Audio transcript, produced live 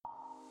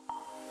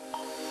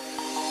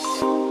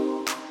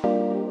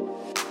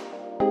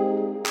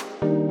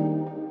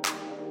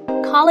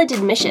College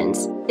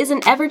admissions is an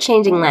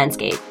ever-changing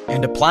landscape.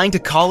 And applying to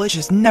college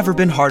has never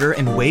been harder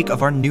in wake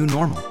of our new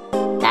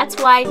normal. That's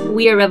why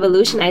we are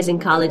revolutionizing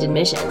college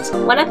admissions,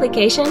 one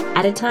application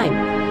at a time.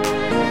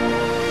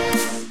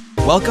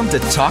 Welcome to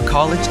Talk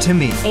College to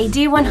Me, A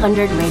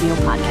D100 radio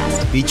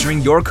podcast.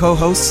 Featuring your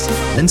co-hosts,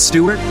 Lynn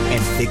Stewart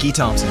and Vicki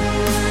Thompson.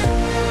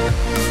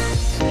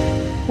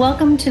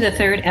 Welcome to the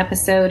third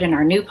episode in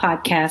our new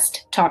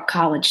podcast, Talk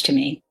College to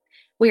Me.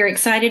 We are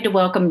excited to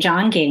welcome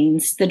John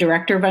Gaines, the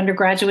Director of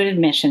Undergraduate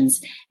Admissions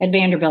at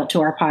Vanderbilt,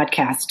 to our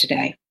podcast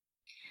today.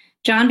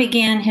 John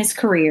began his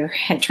career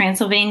at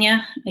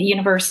Transylvania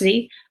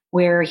University,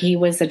 where he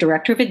was the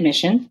Director of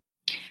Admission.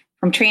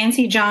 From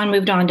Transy, John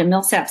moved on to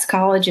Millsaps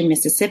College in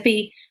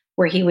Mississippi,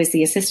 where he was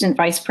the Assistant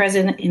Vice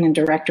President and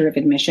Director of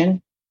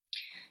Admission.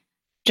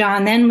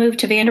 John then moved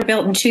to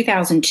Vanderbilt in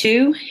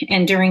 2002,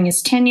 and during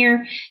his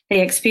tenure, they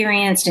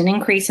experienced an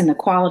increase in the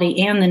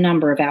quality and the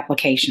number of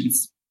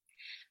applications.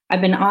 I've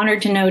been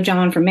honored to know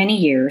John for many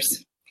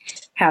years,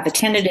 have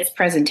attended his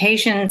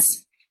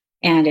presentations,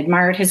 and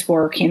admired his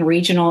work in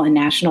regional and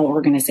national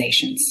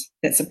organizations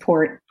that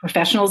support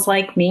professionals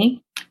like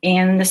me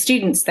and the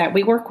students that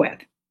we work with.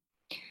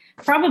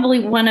 Probably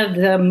one of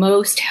the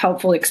most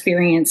helpful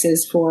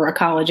experiences for a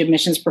college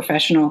admissions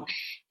professional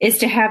is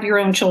to have your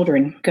own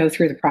children go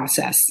through the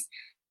process.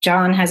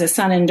 John has a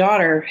son and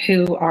daughter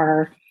who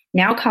are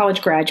now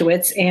college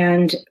graduates,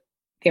 and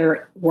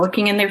they're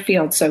working in their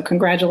field. So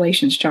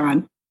congratulations,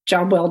 John.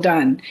 Job well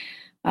done.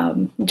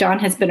 John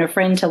has been a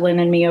friend to Lynn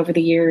and me over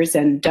the years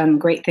and done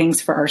great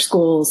things for our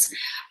schools.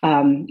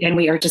 And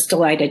we are just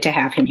delighted to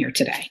have him here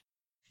today.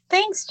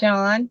 Thanks,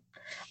 John.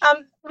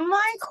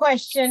 My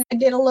question, I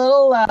did a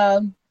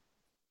little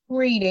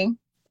reading.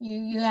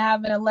 You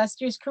have an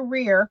illustrious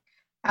career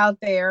out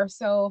there.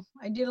 So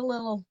I did a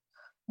little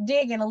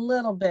digging a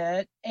little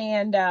bit.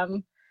 And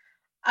I'm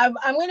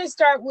going to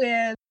start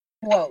with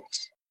a quote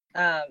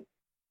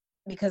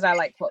because I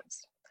like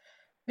quotes.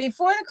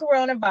 Before the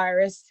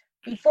coronavirus,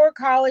 before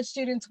college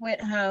students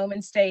went home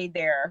and stayed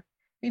there,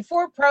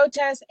 before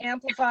protests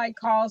amplified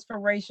calls for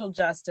racial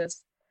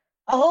justice,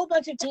 a whole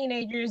bunch of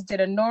teenagers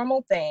did a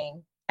normal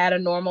thing at a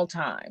normal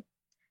time.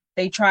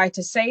 They tried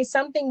to say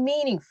something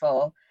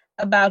meaningful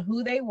about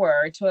who they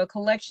were to a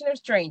collection of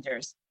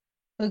strangers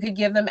who could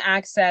give them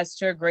access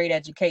to a great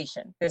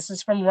education. This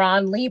is from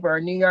Ron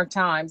Lieber, New York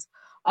Times,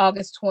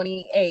 August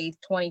 28th,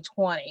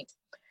 2020.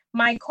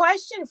 My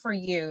question for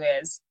you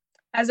is,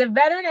 as a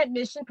veteran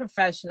admission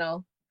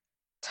professional,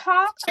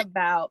 talk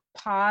about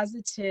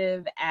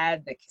positive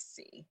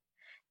advocacy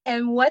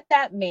and what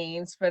that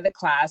means for the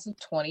class of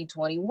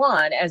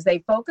 2021 as they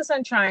focus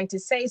on trying to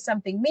say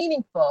something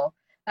meaningful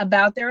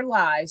about their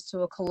lives to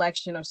a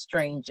collection of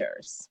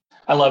strangers.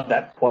 I love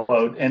that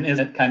quote. And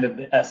isn't it kind of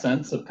the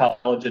essence of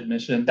college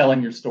admission,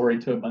 telling your story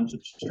to a bunch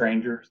of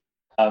strangers?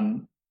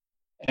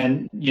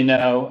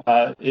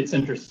 It's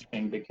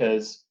interesting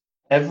because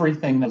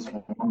everything that's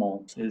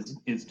normal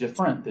is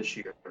different this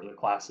year for the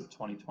class of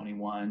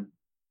 2021.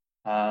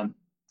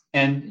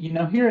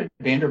 Here at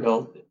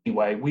Vanderbilt,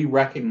 anyway, we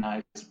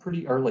recognized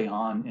pretty early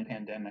on in the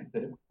pandemic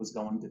that it was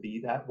going to be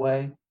that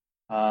way.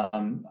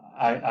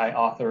 I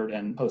authored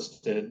and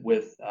posted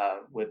with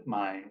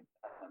my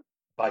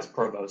vice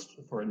provost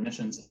for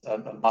admissions a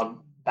blog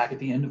back at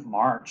the end of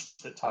March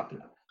that talked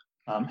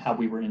about how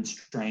we were in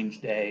strange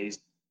days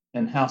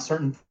and how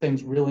certain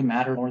things really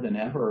matter more than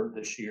ever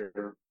this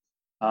year.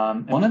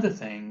 One of the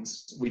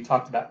things we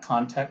talked about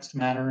context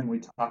mattering, we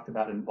talked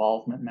about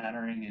involvement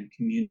mattering and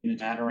community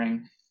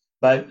mattering,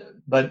 but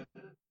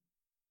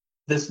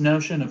this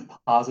notion of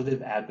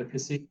positive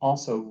advocacy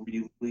also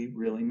really,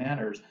 really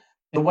matters.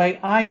 The way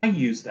I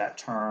use that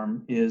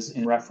term is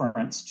in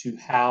reference to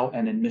how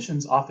an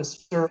admissions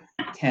officer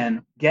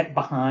can get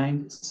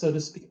behind, so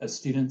to speak, a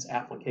student's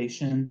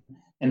application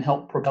and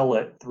help propel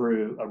it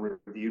through a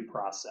review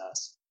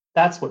process.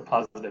 That's what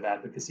positive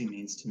advocacy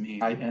means to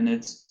me, right? And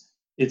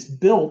it's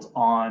built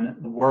on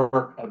the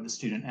work of the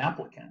student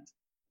applicant,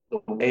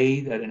 the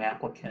way that an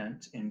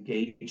applicant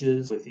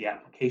engages with the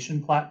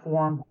application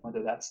platform,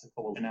 whether that's the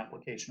Coalition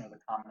application or the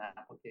Common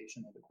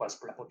application or the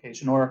Quest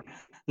application or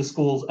the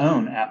school's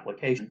own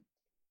application.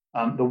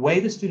 The way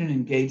the student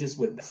engages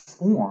with the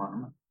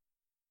form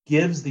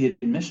gives the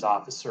admissions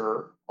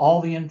officer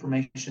all the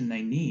information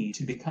they need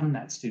to become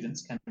that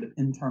student's kind of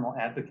internal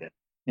advocate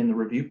in the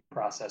review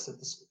process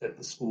at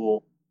the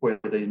school where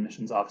the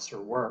admissions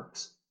officer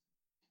works.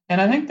 And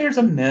I think there's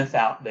a myth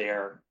out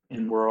there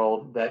in the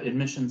world that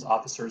admissions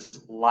officers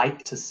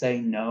like to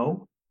say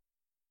no.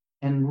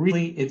 And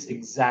really, it's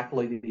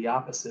exactly the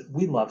opposite.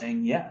 We love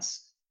saying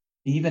yes.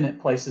 Even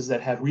at places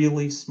that have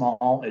really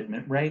small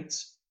admit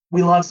rates,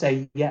 we love to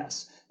say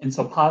yes. And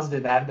so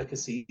positive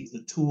advocacy is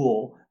the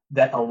tool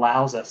that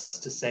allows us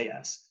to say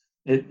yes.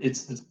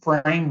 It's the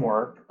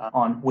framework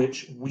on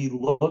which we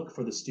look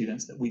for the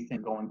students that we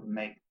think are going to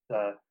make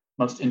the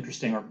most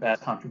interesting or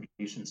best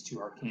contributions to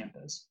our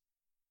campus.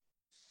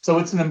 So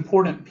it's an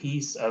important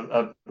piece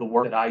of the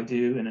work that I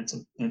do, and it's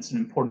an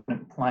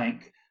important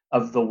plank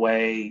of the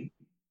way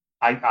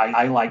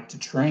I like to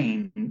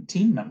train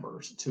team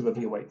members to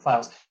evaluate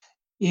files.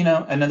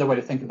 Another way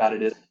to think about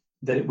it is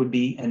that it would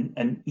be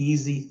an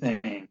easy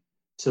thing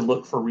to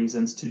look for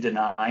reasons to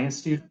deny a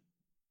student,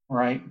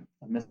 right?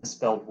 A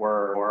misspelled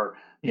word, or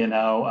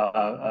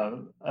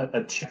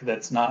a check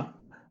that's not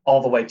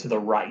all the way to the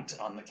right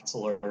on the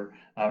counselor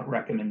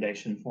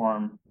recommendation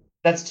form.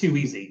 That's too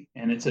easy,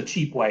 and it's a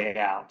cheap way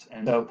out.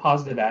 And so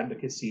positive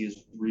advocacy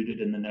is rooted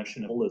in the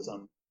notion of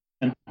holism.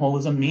 And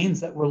holism means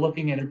that we're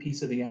looking at a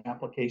piece of the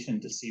application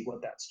to see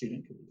what that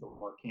student could do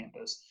on our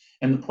campus.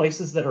 And the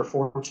places that are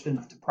fortunate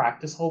enough to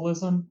practice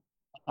holism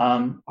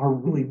are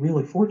really,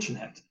 really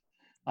fortunate.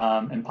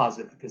 And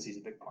positive advocacy is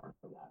a big part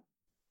of that.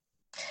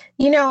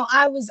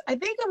 I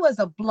think it was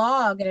a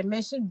blog, an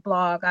admission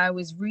blog I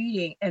was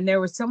reading, and there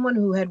was someone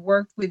who had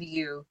worked with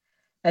you,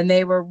 and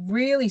they were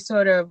really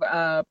sort of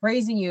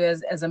praising you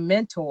as a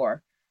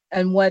mentor.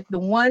 And what the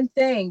one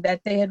thing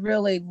that they had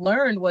really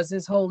learned was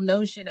this whole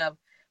notion of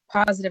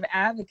positive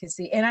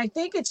advocacy. And I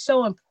think it's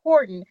so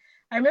important.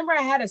 I remember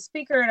I had a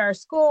speaker at our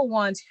school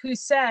once who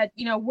said,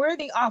 we're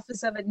the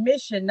Office of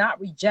Admission, not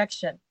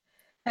rejection.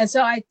 And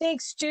so I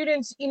think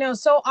students,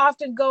 so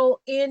often go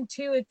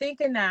into it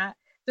thinking that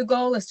the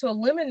goal is to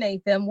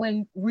eliminate them,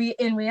 when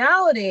in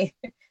reality,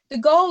 the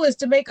goal is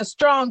to make a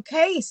strong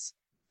case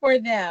for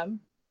them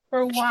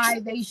for why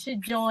they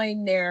should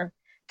join their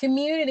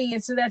community.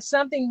 And so that's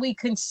something we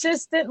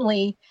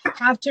consistently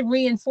have to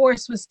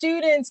reinforce with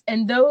students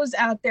and those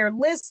out there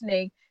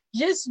listening.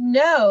 Just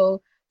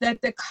know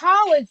that the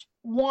college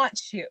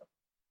wants you.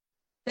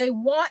 They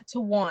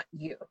want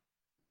you.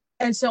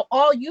 And so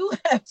all you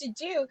have to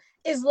do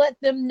is let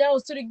them know,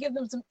 sort of give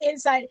them some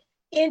insight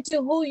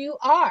into who you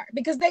are,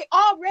 because they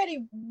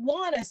already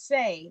want to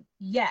say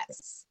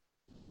yes.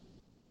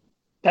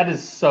 That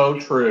is so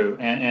true.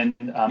 And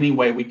any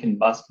way we can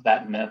bust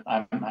that myth,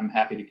 I'm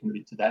happy to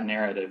contribute to that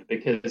narrative,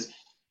 because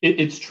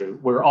it's true.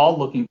 We're all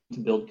looking to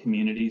build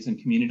communities, and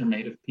communities are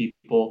made of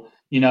people.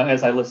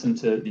 As I listen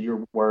to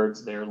your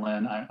words there,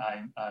 Lynn,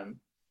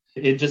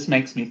 it just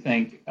makes me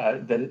think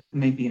that it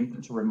may be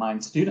important to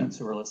remind students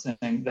who are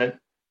listening that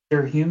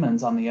they're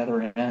humans on the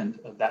other end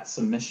of that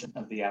submission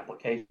of the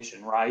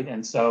application, right?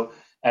 And so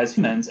as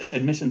humans,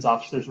 admissions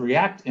officers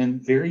react in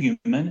very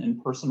human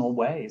and personal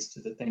ways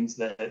to the things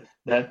that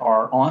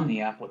are on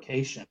the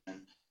application.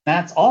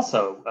 That's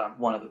also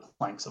one of the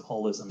planks of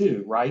holism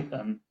too, right?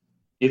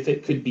 If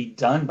it could be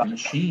done by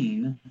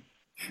machine,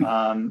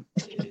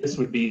 this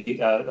would be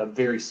a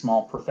very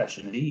small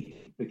profession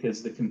indeed,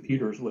 because the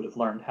computers would have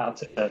learned how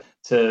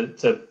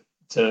to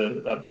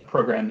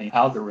program the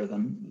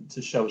algorithm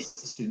to show us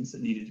the students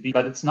that needed to be.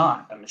 But it's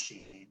not a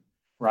machine,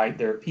 right?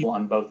 There are people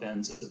on both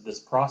ends of this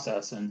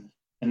process, and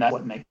that's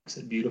what makes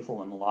it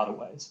beautiful in a lot of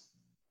ways.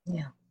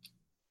 Yeah.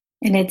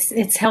 And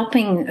it's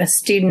helping a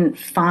student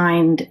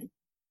find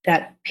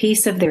that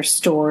piece of their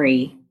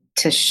story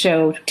to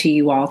show to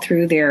you all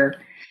through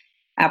their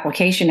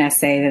application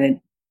essay, that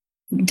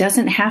it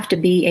doesn't have to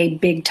be a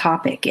big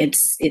topic.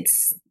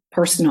 It's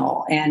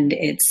personal, and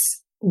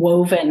it's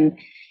woven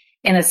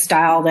in a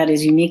style that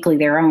is uniquely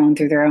their own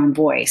through their own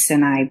voice.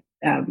 And I,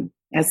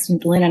 as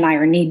Lynn and I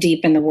are knee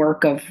deep in the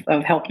work of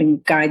helping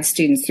guide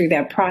students through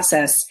that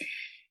process,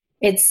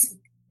 it's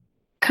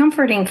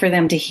comforting for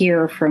them to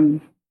hear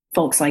from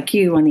folks like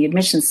you on the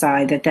admissions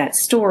side that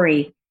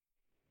story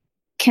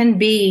can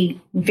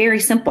be very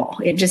simple.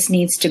 It just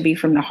needs to be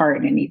from the heart,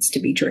 and it needs to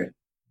be true.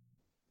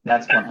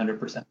 That's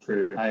 100%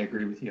 true. I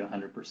agree with you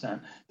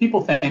 100%.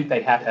 People think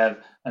they have to have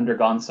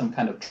undergone some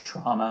kind of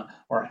trauma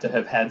or to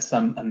have had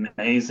some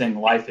amazing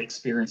life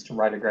experience to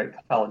write a great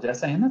college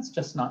essay, and that's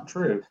just not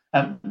true.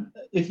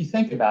 If you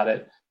think about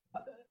it,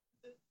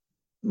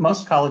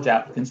 most college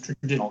applicants,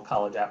 traditional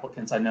college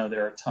applicants, I know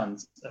there are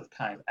tons of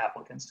kind of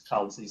applicants to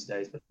college these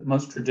days, but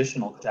most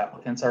traditional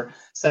applicants are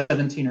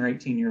 17 or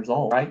 18 years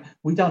old, right?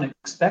 We don't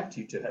expect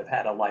you to have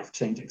had a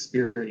life-changing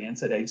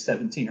experience at age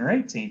 17 or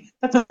 18.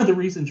 That's one of the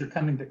reasons you're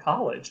coming to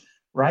college,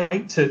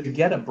 right? To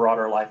get a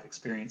broader life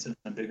experience and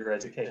a bigger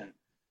education.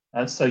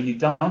 So you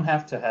don't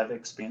have to have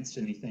experienced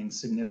anything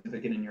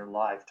significant in your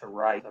life to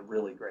write a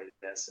really great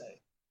essay.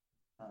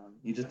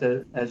 You just,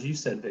 as you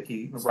said,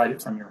 Vicki, write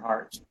it from your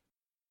heart.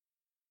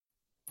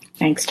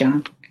 Thanks,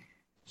 John.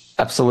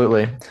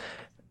 Absolutely.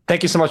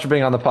 Thank you so much for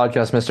being on the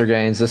podcast, Mr.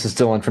 Gaines. This is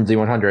Dylan from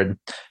D100.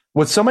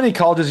 With so many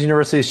colleges and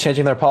universities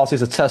changing their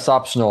policies to test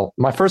optional,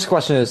 my first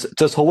question is,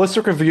 does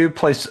holistic review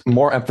place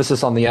more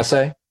emphasis on the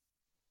essay?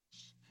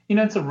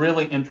 It's a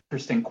really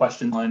interesting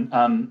question,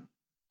 Lynn.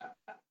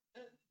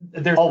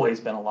 There's always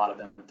been a lot of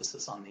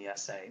emphasis on the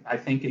essay. I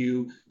think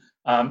you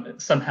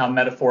somehow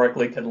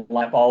metaphorically could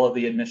line up all of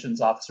the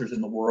admissions officers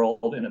in the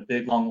world in a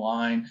big long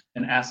line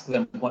and ask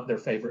them what their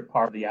favorite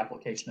part of the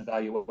application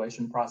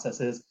evaluation process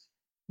is.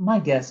 My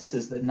guess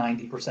is that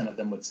 90% of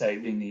them would say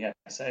reading the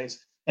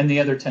essays, and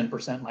the other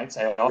 10% might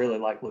say, I really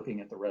like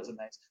looking at the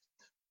resumes.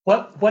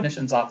 What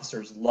admissions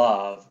officers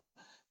love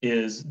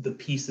is the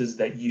pieces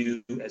that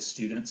you as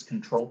students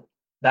control.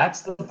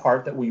 That's the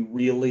part that we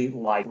really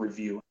like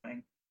reviewing.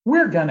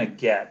 we're going to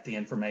get the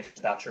information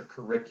about your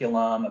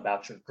curriculum,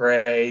 about your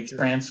grades, your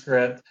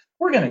transcript.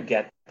 We're going to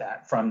get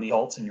that from the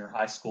adults in your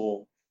high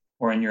school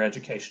or in your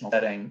educational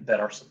setting that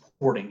are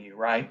supporting you,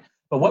 right?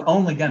 But what we're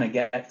only going to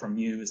get from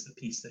you is the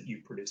piece that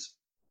you produce.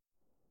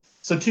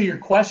 So to your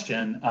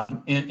question,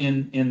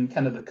 in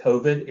kind of the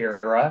COVID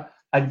era,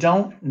 I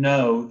don't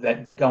know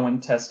that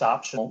going test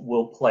optional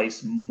will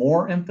place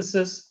more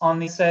emphasis on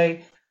the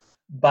essay,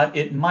 but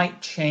it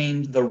might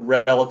change the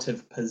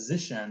relative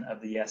position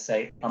of the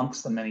essay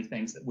amongst the many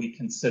things that we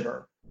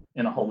consider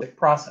in a holistic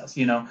process.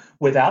 You know,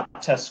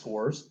 without test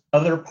scores,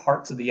 other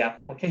parts of the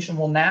application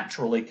will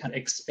naturally kind of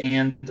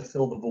expand to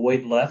fill the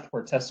void left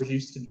where test scores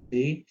used to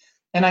be.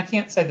 And I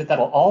can't say that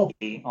that'll all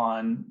be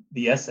on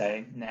the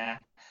essay. Nah.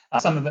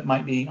 Some of it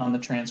might be on the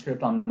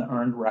transcript, on the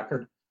earned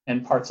record,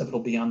 and parts of it will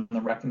be on the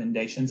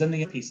recommendations and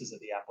the pieces of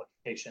the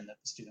application that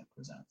the student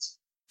presents.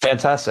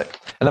 Fantastic.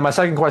 And then my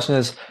second question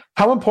is,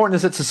 how important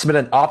is it to submit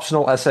an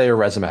optional essay or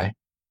resume?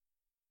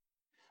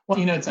 Well,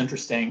 you know, it's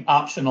interesting.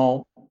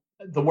 Optional,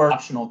 the word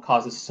optional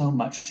causes so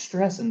much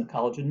stress in the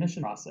college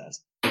admission process.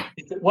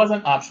 If it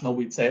wasn't optional,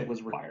 we'd say it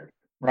was required,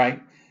 right?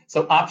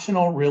 So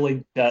optional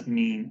really does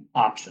mean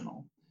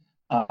optional.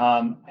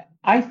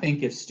 I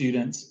think if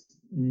students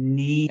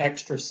need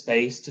extra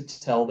space to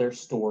tell their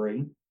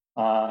story,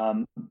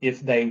 if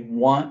they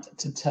want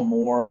to tell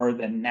more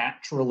than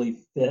naturally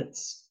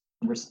fits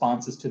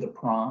responses to the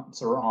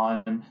prompts or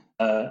on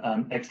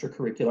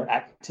extracurricular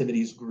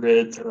activities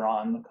grids or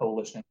on the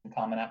coalition and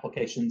common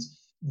applications,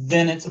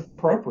 then it's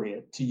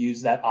appropriate to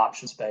use that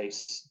option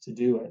space to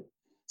do it.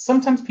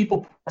 Sometimes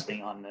people press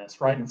me on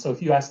this, right? And so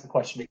if you ask the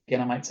question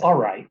again, I might say, all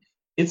right,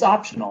 it's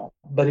optional,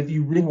 but if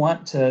you really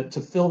want to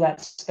fill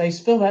that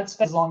space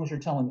as long as you're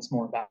telling us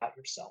more about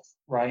yourself,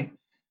 right?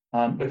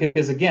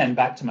 Because again,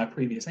 back to my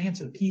previous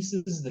answer, the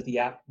pieces that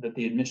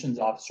the admissions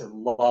officer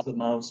loves the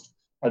most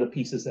are the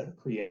pieces that are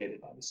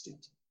created by the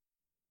student.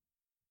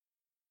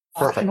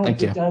 Perfect. Optional,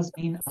 Thank you. it does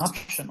mean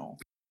optional.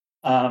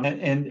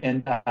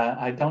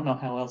 I don't know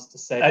how else to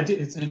say it.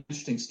 It's an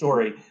interesting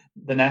story.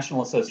 The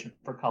National Association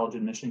for College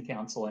Admission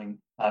Counseling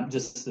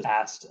just this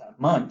past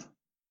month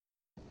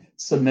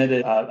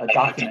submitted a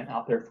document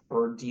out there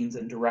for deans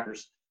and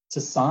directors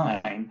to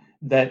sign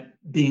that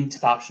being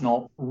test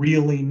optional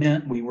really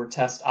meant we were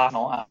test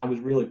optional. I was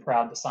really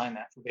proud to sign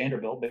that for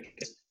Vanderbilt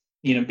because,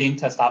 you know, being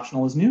test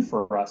optional is new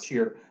for us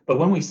here. But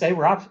when we say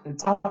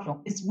it's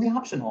optional, it's really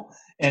optional.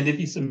 And if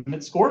you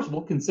submit scores,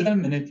 we'll consider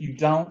them. And if you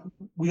don't,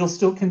 we'll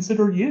still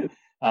consider you.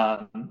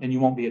 And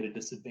you won't be at a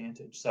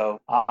disadvantage. So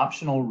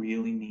optional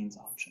really means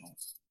optional.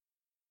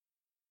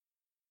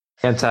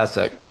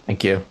 Fantastic.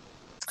 Thank you.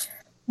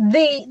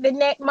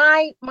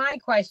 My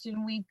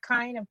question we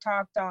kind of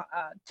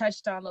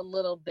touched on a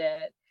little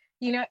bit.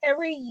 You know,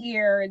 every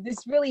year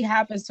this really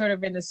happens sort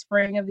of in the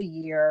spring of the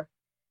year.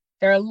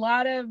 There are a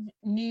lot of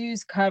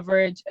news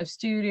coverage of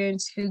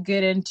students who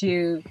get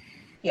into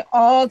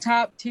all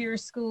top tier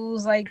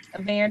schools like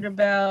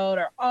Vanderbilt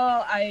or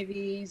all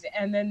Ivies,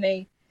 and then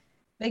they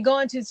go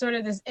into sort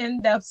of this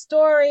in-depth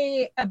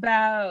story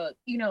about,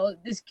 you know,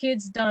 this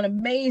kid's done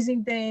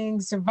amazing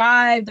things,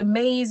 survived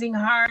amazing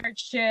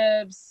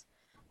hardships,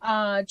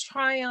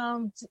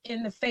 triumphed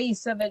in the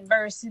face of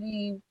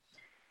adversity.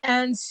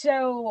 And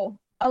so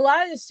a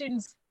lot of the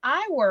students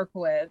I work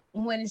with,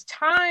 when it's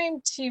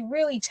time to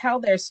really tell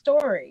their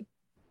story,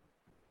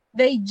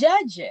 they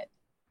judge it.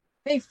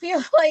 They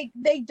feel like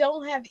they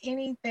don't have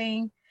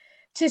anything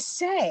to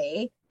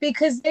say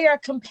because they are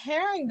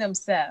comparing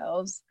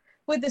themselves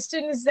with the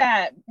students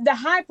that the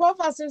high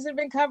profile students have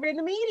been covered in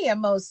the media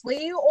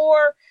mostly,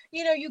 or,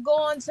 you know, you go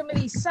on some of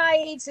these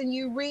sites and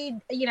you read,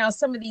 you know,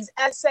 some of these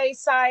essay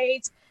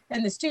sites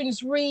and the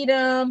students read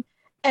them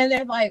and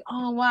they're like,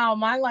 oh, wow,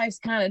 my life's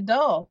kind of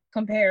dull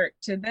compared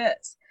to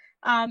this.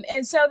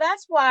 And so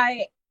that's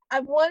why I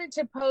wanted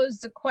to pose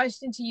the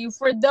question to you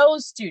for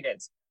those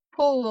students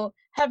who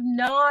have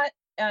not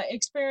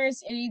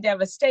experienced any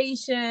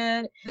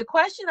devastation. The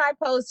question I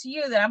pose to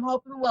you that I'm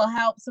hoping will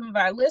help some of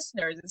our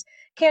listeners is,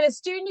 can a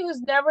student who's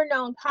never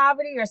known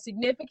poverty or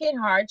significant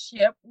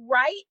hardship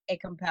write a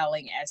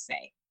compelling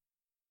essay?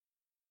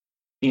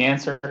 The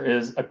answer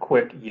is a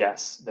quick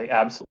yes, they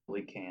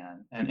absolutely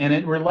can. And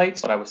it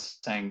relates to what I was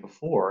saying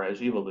before, as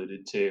you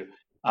alluded to.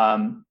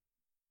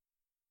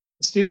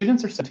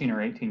 Students are 17 or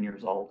 18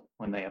 years old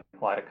when they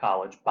apply to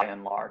college, by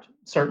and large.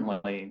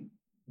 Certainly,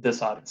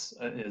 this audience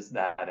is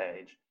that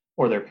age,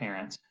 or their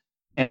parents.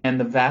 And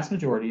the vast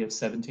majority of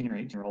 17 or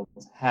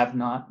 18-year-olds have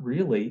not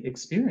really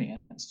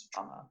experienced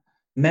trauma.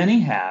 Many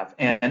have,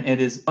 and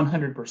it is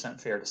 100%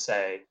 fair to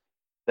say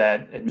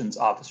that admissions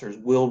officers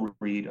will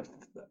read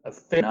a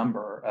fair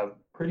number of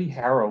pretty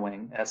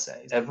harrowing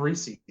essays every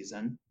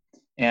season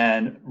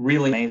and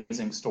really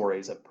amazing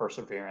stories of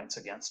perseverance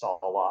against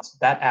all odds.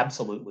 That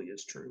absolutely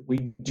is true.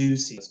 We do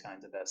see those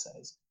kinds of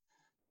essays.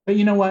 But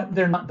you know what?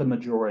 They're not the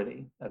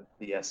majority of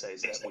the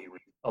essays that we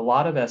read. A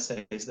lot of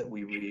essays that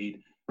we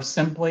read are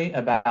simply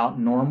about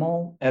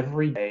normal,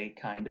 everyday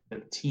kind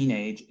of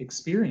teenage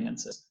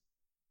experiences,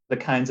 the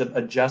kinds of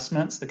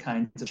adjustments, the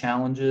kinds of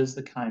challenges,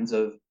 the kinds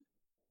of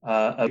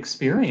of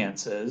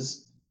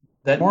experiences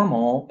that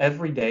normal,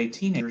 everyday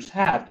teenagers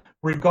have,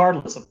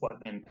 regardless of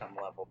what income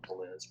level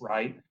is,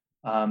 right?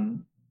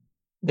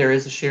 There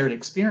is a shared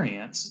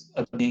experience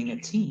of being a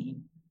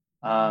teen.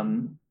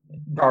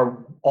 There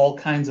are all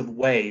kinds of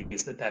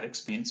ways that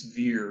experience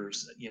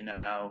veers,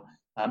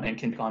 and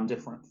can take on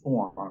different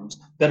forms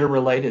that are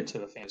related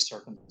to a family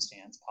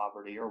circumstance,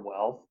 poverty or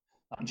wealth.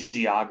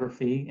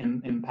 Geography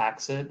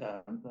impacts it,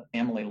 the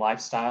family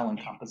lifestyle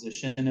and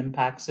composition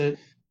impacts it.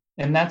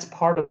 And that's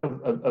part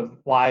of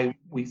why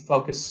we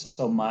focus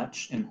so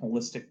much in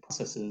holistic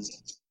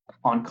processes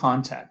on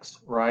context,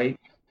 right?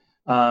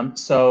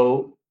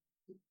 So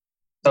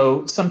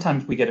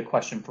sometimes we get a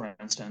question, for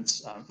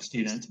instance,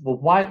 students, well,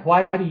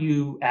 why do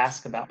you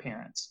ask about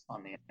parents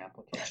on the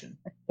application?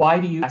 Why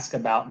do you ask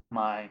about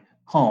my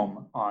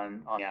home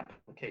on the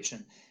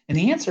application? And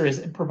the answer is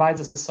it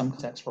provides us some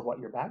context for what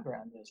your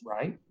background is,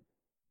 right?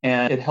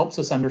 And it helps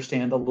us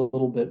understand a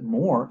little bit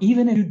more,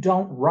 even if you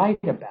don't write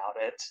about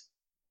it,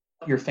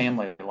 what your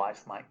family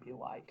life might be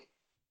like.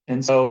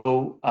 And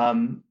so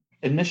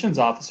admissions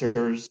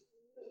officers,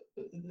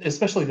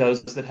 especially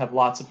those that have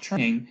lots of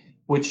training,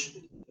 which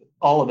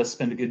all of us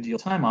spend a good deal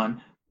of time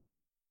on,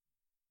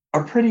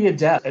 are pretty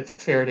adept at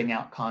ferreting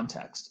out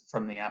context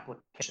from the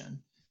application.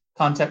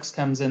 Context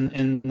comes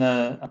in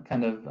the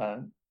kind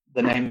of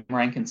the name,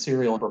 rank, and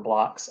serial number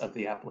blocks of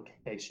the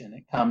application.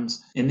 It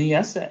comes in the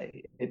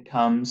essay. It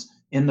comes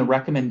in the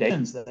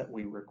recommendations that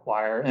we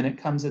require, and it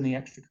comes in the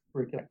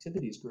extracurricular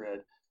activities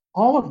grid.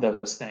 All of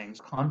those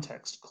things,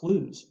 context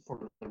clues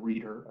for the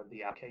reader of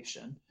the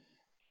application.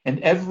 And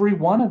every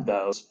one of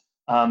those,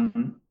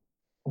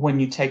 when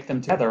you take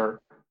them together,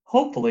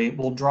 hopefully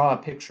will draw a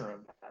picture of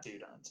that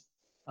student.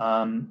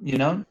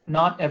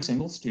 Not every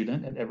single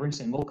student at every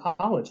single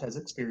college has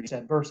experienced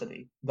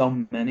adversity,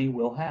 though many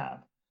will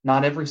have.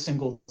 Not every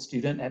single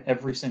student at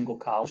every single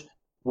college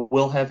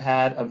will have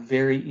had a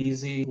very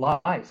easy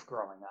life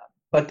growing up,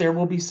 but there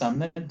will be some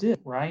that did,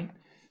 right?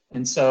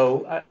 And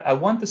so I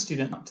want the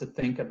student to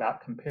think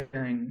about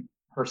comparing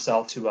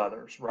herself to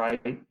others,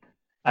 right?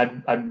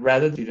 I'd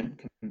rather the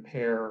student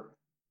compare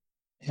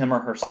him or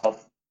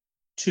herself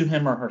to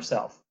him or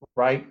herself,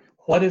 right?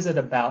 What is it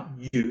about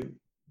you,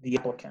 the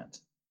applicant,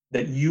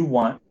 that you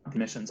want the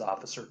admissions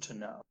officer to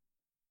know?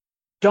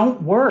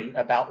 Don't worry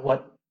about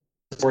what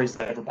stories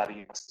that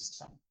everybody else is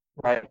telling,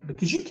 right?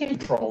 Because you can't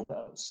control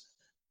those.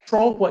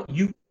 Control what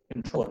you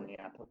control in the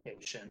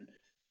application.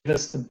 Give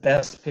us the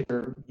best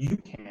picture you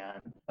can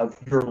of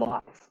your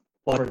life,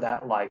 whatever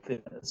that life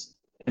is,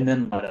 and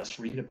then let us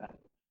read about it.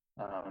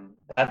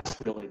 That's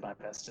really my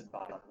best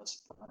advice on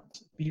this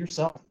front. Be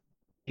yourself.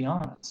 Be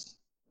honest.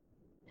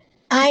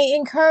 I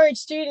encourage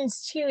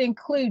students to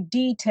include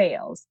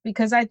details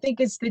because I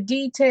think it's the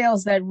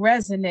details that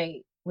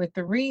resonate with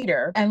the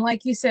reader. And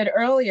like you said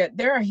earlier,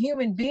 there are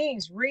human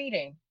beings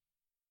reading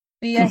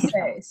the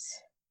essays.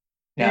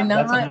 Yeah,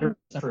 that's 100%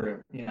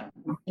 true.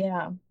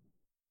 Yeah.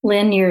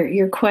 Lynn,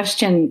 your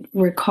question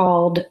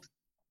recalled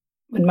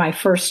when my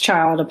first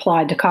child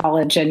applied to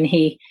college, and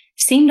he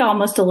seemed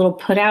almost a little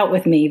put out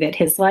with me that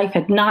his life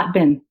had not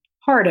been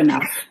hard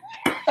enough.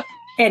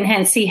 And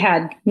hence he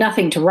had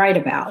nothing to write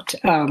about.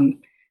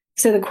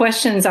 So the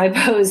questions I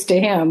posed to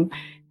him,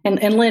 and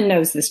Lynn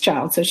knows this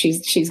child, so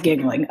she's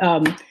giggling.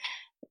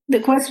 The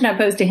question I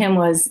posed to him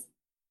was,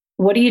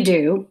 what do you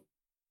do?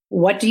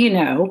 What do you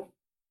know?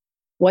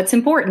 What's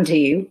important to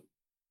you?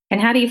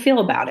 And how do you feel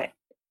about it?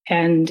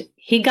 And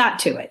he got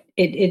to it.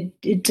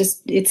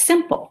 It's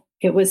simple.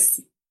 It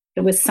was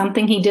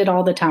something he did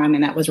all the time,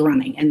 and that was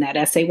running. And that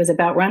essay was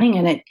about running,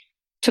 and it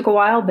took a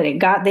while, but it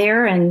got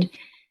there. And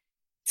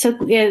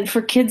so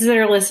for kids that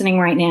are listening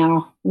right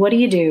now, what do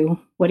you do?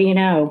 What do you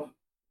know?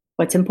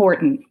 What's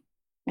important?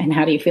 And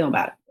how do you feel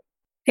about it?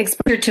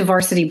 Exposure to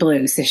Varsity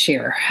Blues this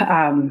year.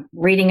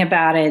 Reading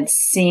about it,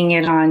 seeing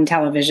it on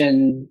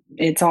television,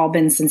 it's all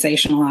been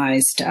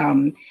sensationalized.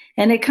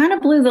 And it kind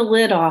of blew the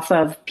lid off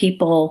of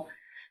people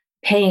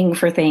paying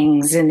for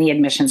things in the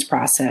admissions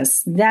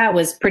process. That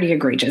was pretty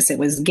egregious. It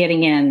was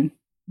getting in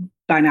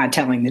by not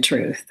telling the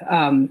truth.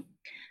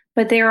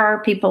 But there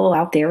are people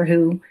out there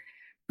who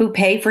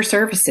pay for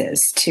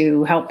services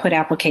to help put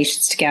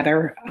applications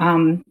together.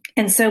 And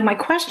so my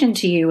question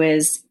to you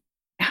is,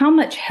 how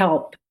much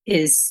help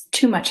is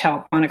too much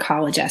help on a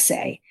college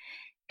essay?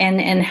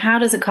 And how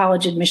does a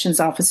college admissions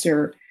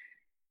officer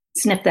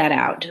sniff that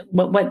out?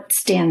 What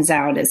stands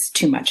out as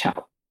too much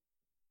help?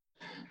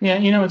 Yeah,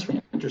 it's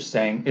really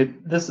interesting.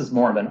 This is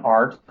more of an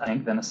art, I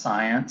think, than a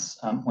science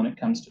when it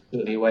comes to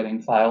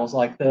evaluating files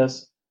like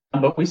this.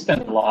 But we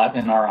spend a lot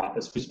in our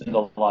office. We spend a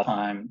lot of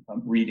time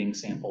reading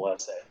sample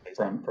essays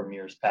from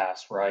years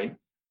past, right?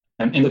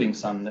 And including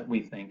some that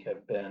we think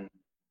have been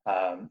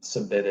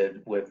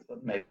submitted with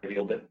maybe a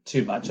little bit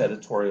too much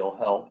editorial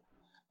help.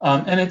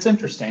 And it's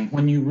interesting,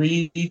 when you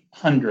read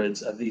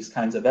hundreds of these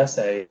kinds of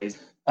essays,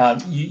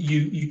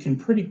 you can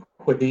pretty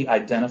quickly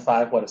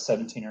identify what a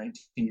 17 or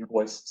 18-year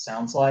voice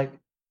sounds like.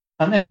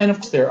 And of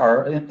course, there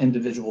are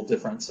individual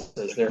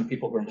differences. There are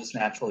people who are just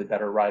naturally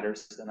better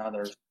writers than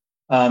others.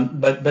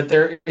 But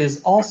there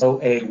is also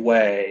a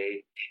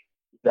way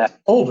that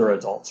older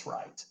adults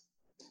write.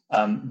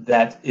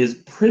 That is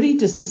pretty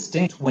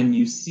distinct when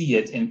you see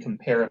it in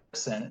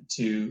comparison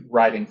to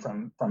writing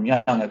from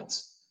young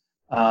adults.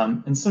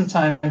 And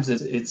sometimes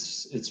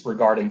it's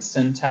regarding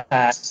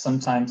syntax,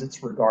 sometimes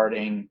it's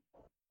regarding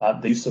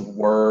the use of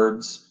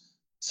words.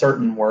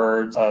 Certain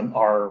words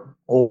are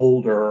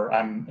older,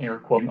 I'm air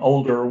quoting,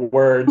 older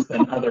words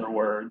than other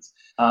words.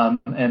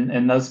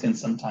 And those can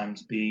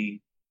sometimes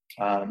be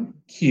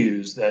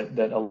cues that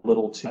a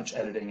little too much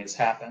editing has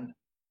happened.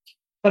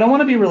 But I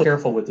want to be really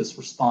careful with this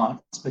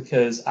response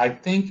because I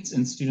think it's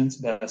in students'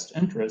 best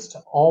interest to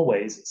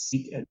always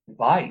seek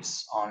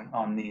advice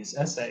on these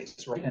essays,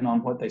 right, and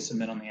on what they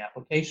submit on the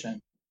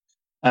application.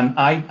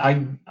 I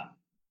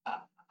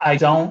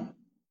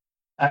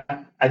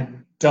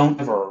don't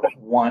ever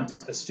want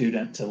a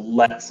student to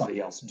let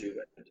somebody else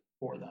do it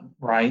for them,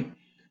 right?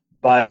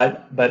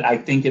 But I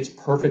think it's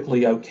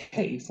perfectly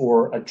okay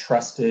for a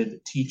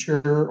trusted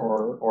teacher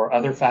or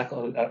other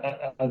faculty,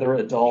 other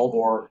adult,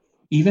 or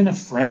even a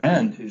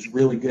friend who's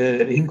really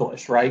good at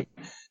English, right?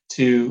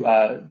 To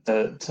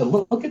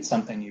look at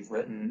something you've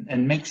written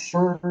and make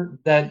sure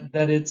that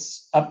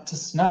it's up to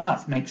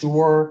snuff. Make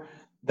sure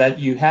that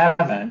you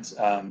haven't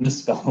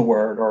misspelled a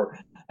word or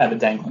have a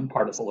dangling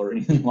participle or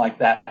anything like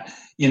that.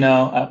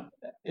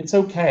 It's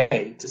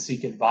okay to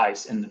seek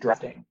advice in the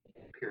drafting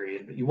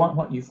period, but you want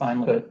what you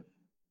finally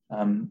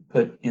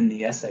put in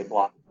the essay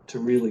block to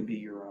really be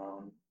your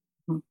own.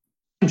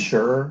 I'm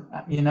sure,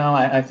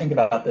 I think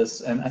about this,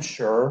 and I'm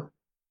sure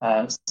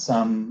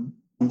some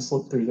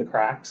slip through the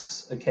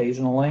cracks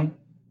occasionally,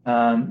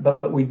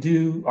 but we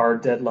do our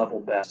dead level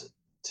best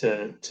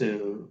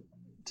to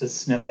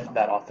sniff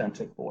that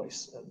authentic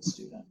voice of the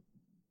student.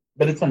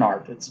 But it's an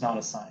art; it's not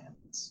a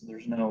science.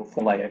 There's no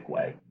formulaic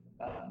way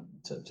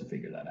to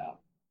figure that out.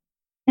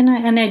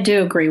 And I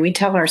do agree. We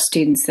tell our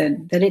students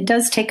that it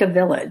does take a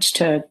village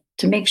to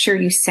make sure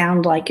you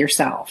sound like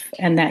yourself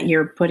and that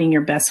you're putting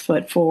your best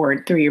foot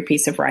forward through your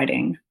piece of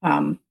writing.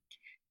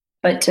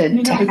 But to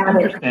have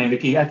it,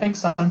 Vicki, I think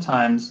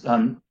sometimes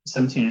 17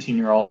 and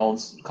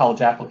 18-year-olds,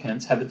 college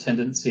applicants, have a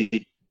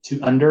tendency to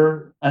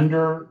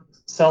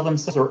undersell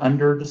themselves or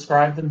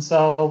under-describe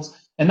themselves.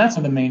 And that's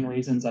one of the main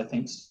reasons I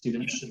think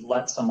students should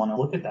let someone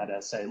look at that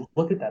essay,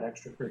 look at that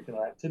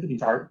extracurricular activity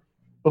chart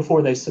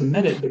before they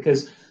submit it,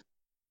 because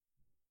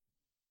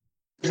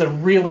there's a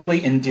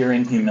really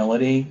endearing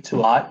humility to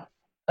a lot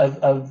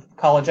of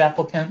college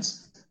applicants.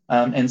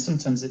 And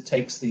sometimes it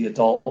takes the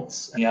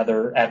adults and the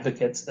other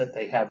advocates that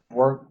they have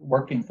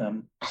working with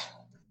them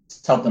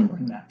to help them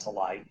bring that to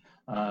light.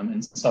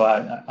 And so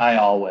I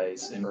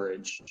always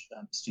encourage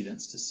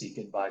students to seek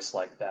advice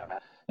like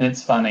that. And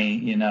it's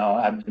funny,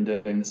 I've been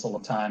doing this a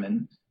long time,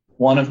 and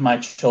one of my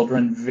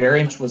children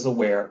very much was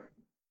aware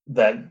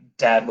that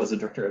Dad was a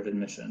director of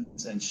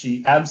admissions, and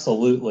she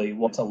absolutely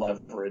wanted to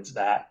leverage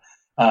that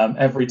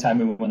every time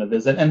we went to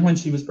visit, and when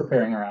she was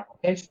preparing her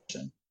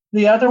application.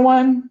 The other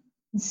one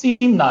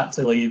seemed not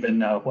to even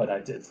know what I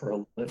did for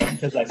a living,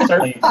 because I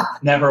certainly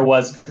never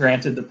was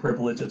granted the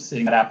privilege of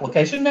seeing that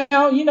application.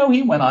 Now,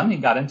 he went on, he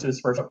got into his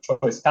first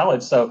choice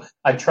college, so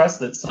I trust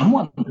that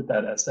someone did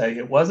that essay.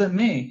 It wasn't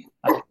me.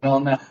 I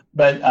don't know.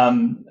 But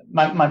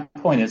my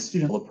point is,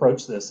 students will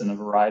approach this in a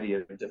variety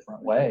of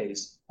different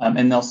ways,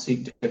 and they'll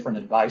seek different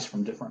advice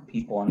from different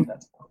people, and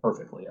that's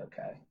perfectly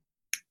okay.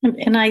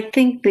 And I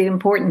think the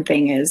important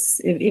thing is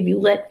if you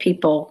let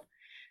people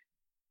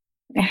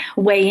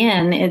weigh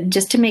in,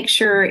 just to make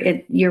sure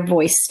your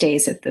voice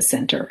stays at the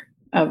center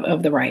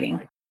of the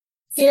writing.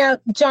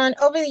 John,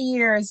 over the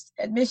years,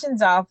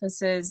 admissions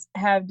offices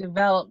have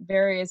developed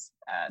various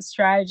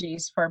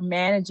strategies for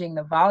managing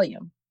the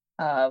volume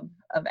of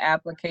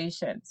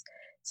applications.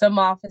 Some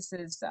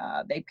offices,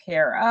 they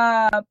pair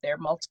up, there are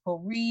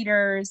multiple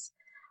readers.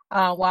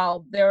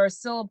 While there are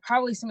still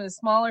probably some of the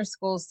smaller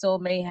schools still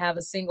may have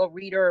a single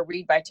reader or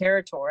read by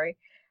territory.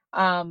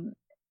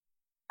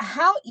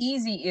 How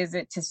easy is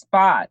it to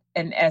spot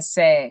an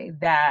essay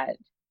that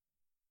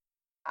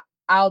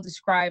I'll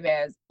describe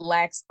as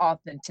lacks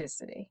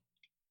authenticity?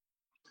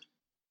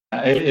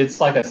 It's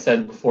like I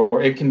said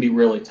before, it can be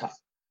really tough.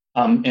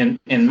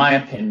 In my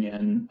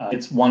opinion,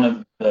 it's one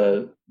of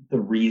the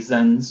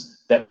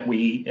reasons that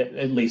we,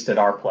 at least at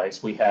our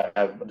place, we have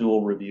a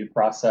dual review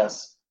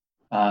process.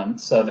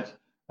 So that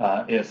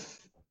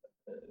if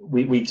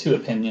we two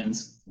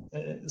opinions,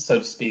 so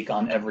to speak,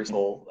 on every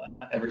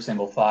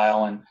single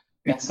file, and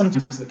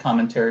sometimes the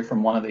commentary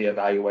from one of the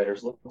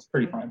evaluators looks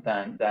pretty different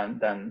than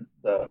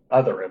the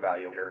other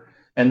evaluator.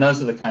 And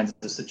those are the kinds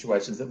of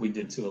situations that we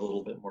dig to a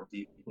little bit more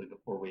deeply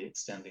before we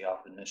extend the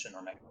offer admission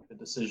or make the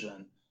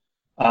decision.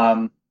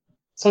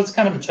 So it's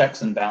kind of a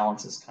checks and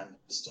balances kind of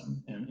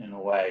system in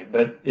a way,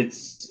 but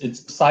it's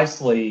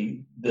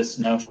precisely this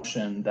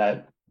notion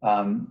that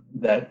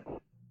that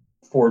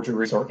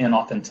forgeries or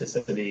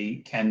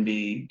inauthenticity can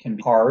be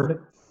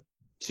hard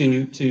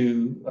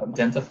to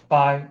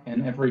identify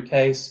in every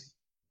case.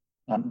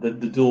 The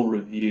dual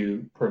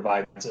review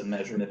provides a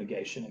measure of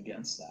mitigation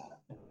against that,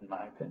 in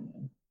my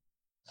opinion.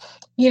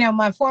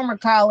 My former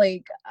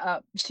colleague,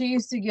 she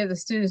used to give the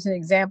students an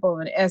example of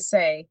an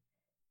essay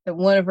that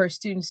one of her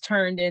students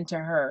turned into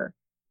her,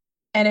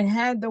 and it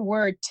had the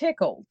word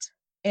tickled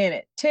in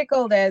it.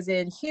 Tickled as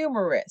in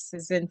humorous,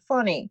 as in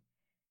funny.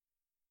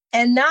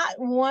 And not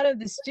one of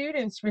the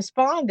students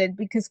responded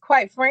because,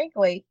 quite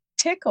frankly,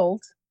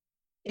 tickled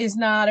is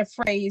not a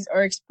phrase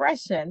or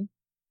expression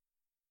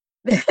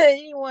that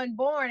anyone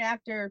born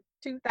after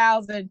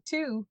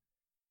 2002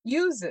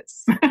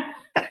 uses.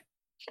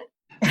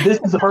 This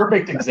is a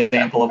perfect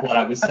example of what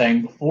I was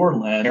saying before,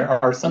 Lynn. There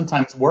are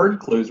sometimes word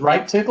clues,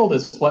 right? Tickled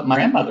is what my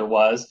grandmother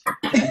was.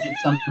 I did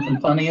something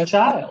funny as a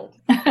child.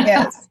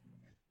 Yes.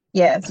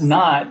 Yes.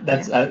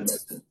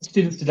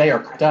 Students today are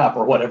cracked up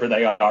or whatever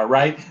they are,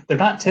 right? They're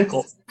not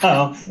tickled.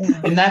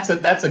 And that's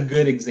a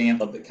good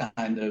example of the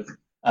kind of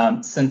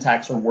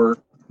syntax or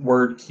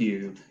word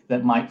cue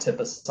that might tip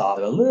us off.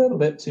 A little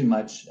bit too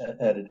much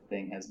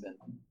editing has been.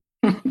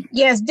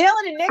 Yes,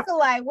 Dylan and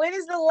Nikolai, when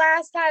is the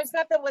last time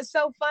something was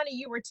so funny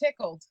you were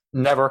tickled?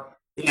 Never.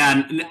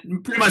 Yeah,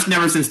 pretty much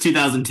never since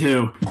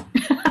 2002.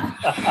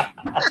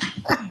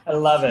 I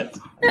love it.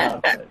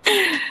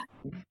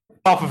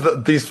 Off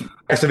of these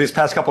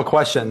past couple of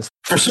questions,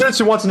 for students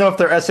who want to know if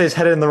their essay is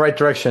headed in the right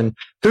direction,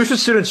 who should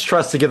students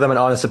trust to give them an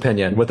honest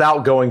opinion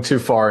without going too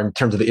far in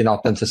terms of the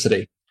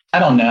inauthenticity? I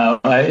don't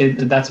know.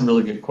 That's a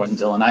really good question,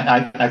 Dylan.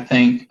 I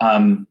think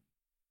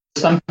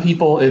some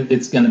people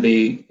it's going to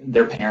be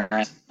their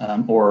parent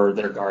or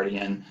their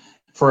guardian.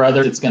 For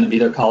others, it's going to be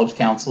their college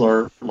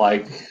counselor,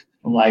 like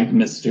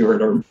Miss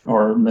Stewart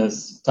or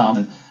Miss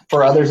Thompson.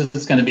 For others,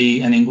 it's going to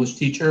be an English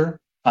teacher.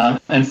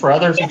 And for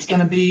others, it's going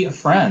to be a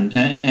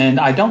friend. And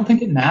I don't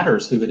think it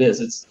matters who it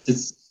is.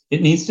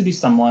 It needs to be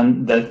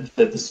someone that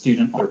the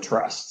student or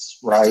trusts,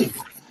 right?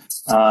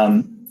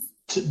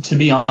 To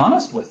be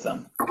honest with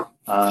them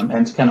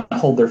and to kind of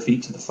hold their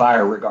feet to the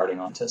fire regarding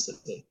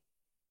authenticity.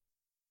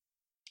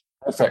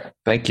 Perfect.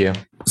 Thank you.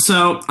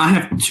 So I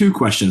have two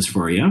questions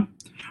for you.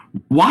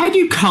 Why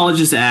do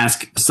colleges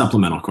ask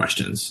supplemental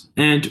questions?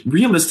 And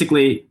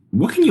realistically,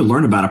 what can you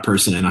learn about a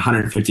person in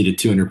 150 to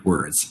 200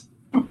 words?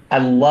 I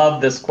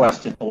love this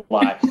question a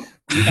lot.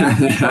 We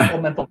ask a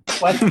supplemental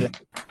question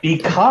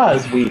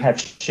because we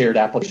have shared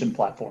application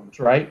platforms,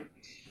 right?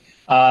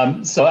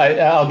 So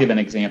I'll give an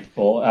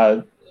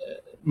example.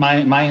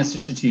 My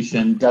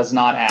institution does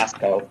not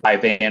ask a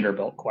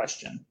Vanderbilt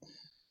question.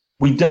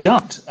 We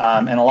don't,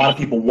 and a lot of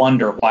people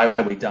wonder why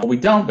we don't. We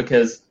don't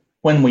because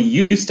when we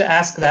used to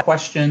ask that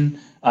question,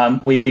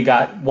 we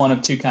got one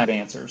of two kind of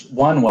answers.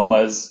 One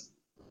was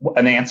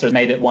an answer that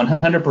made it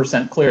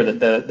 100% clear that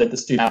the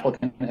student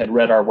applicant had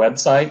read our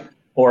website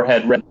or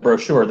had read the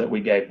brochure that we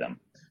gave them,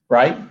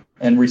 right?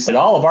 And we said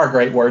all of our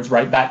great words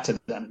right back to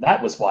them.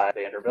 That was why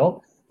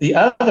Vanderbilt. The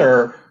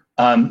other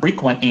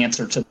frequent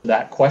answer to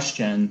that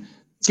question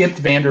skipped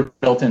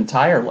Vanderbilt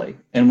entirely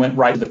and went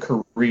right to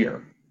the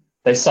career.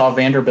 They saw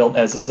Vanderbilt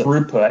as a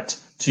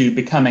throughput to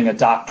becoming a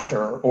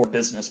doctor or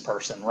business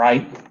person,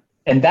 right?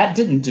 And that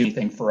didn't do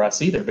anything for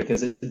us either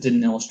because it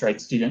didn't illustrate the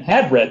student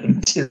had read the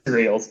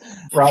materials,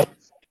 right?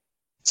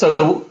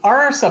 So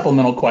our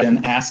supplemental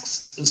question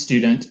asks the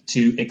student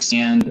to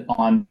expand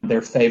on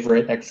their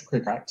favorite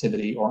extracurricular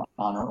activity or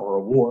honor or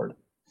award.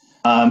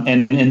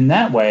 And in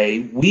that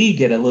way, we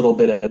get a little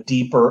bit of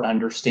deeper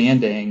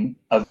understanding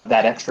of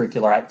that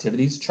extracurricular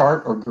activities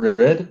chart or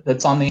grid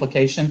that's on the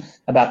application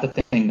about the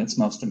thing that's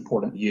most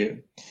important to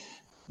you.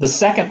 The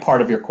second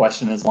part of your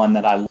question is one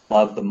that I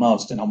love the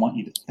most, and I want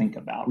you to think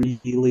about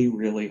really,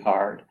 really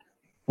hard.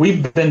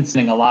 We've been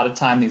spending a lot of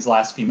time these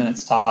last few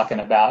minutes talking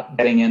about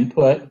getting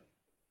input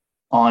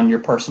on your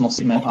personal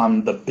statement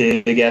on the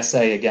big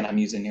essay. Again, I'm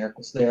using air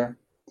quotes there.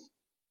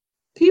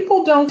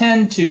 People don't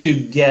tend to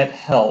get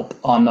help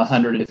on the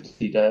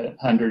 150 to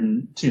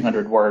 100,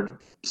 200 word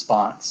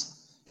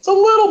response. It's a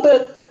little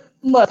bit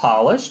less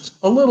polished,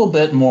 a little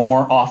bit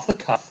more off the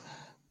cuff,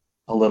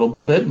 a little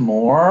bit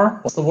more,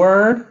 what's the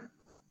word?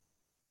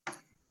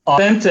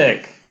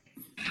 Authentic.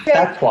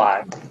 That's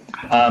why.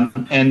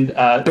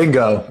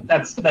 Bingo.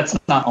 That's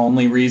not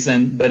only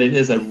reason, but it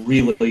is a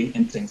really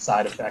interesting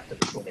side effect of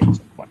the short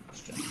answer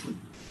question.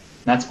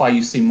 That's why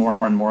you see more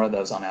and more of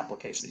those on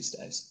applications these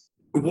days.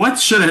 What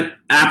should an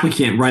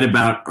applicant write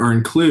about or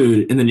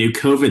include in the new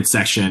COVID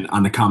section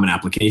on the Common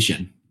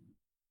Application?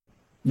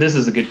 This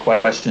is a good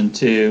question,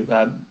 too.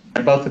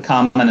 Both the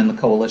Common and the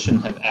Coalition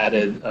have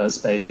added a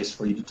space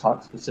for you to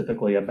talk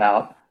specifically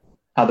about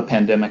how the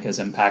pandemic has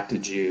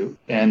impacted you.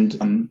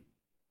 And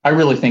I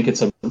really think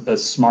it's a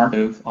smart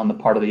move on the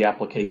part of the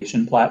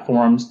application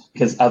platforms,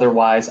 because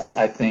otherwise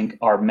I think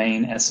our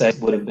main essay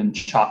would have been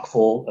chock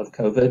full of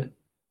COVID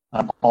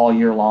all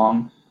year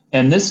long.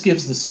 And this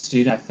gives the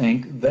student, I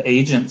think, the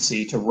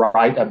agency to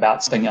write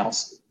about something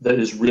else that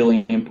is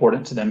really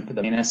important to them for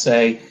the main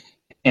essay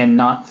and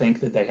not think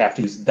that they have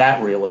to use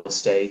that real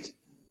estate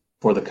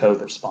for the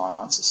COVID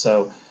response.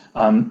 So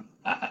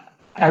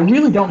I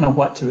really don't know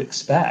what to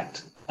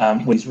expect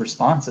with these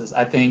responses.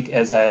 I think,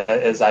 as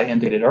I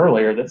indicated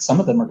earlier, that some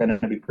of them are going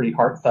to be pretty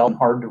heartfelt and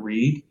hard to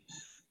read.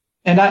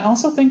 And I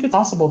also think it's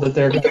possible that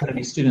there are going to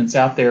be students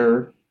out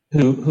there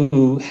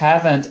who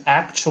haven't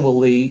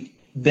actually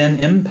been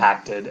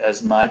impacted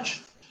as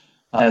much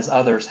as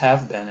others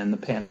have been in the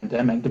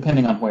pandemic,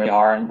 depending on where they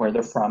are and where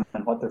they're from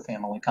and what their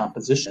family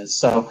composition is.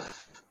 So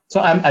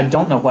I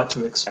don't know what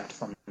to expect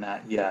from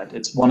that yet.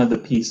 It's one of the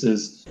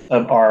pieces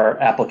of our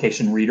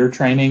application reader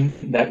training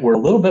that we're a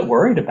little bit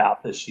worried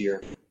about this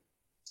year,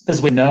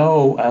 because we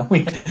know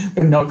we have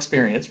no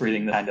experience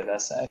reading the kind of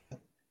essay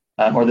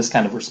or this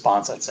kind of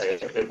response. I'd say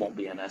it won't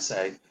be an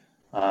essay.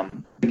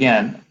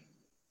 Again,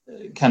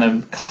 kind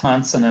of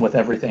consonant with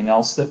everything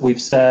else that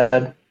we've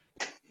said,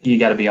 you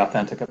got to be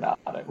authentic about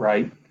it,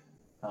 right?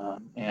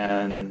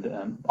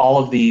 And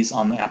all of these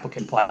on the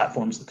applicant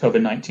platforms, the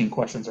COVID-19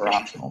 questions are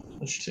optional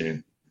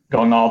too.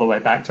 Going all the way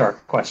back to our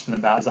question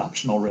about, is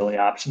optional really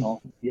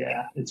optional?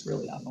 Yeah, it's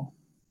really optional.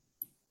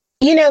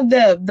 You know,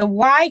 the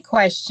why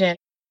question,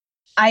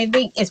 I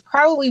think, is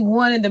probably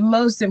one of the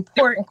most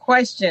important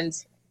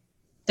questions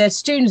that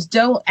students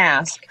don't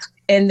ask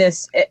in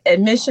this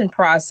admission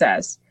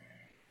process.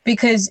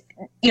 Because,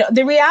 you know,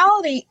 the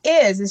reality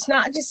is it's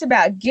not just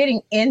about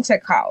getting into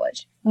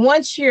college.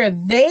 Once you're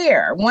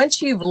there,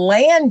 once you've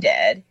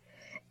landed,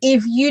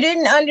 if you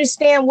didn't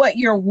understand what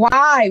your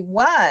why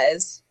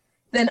was,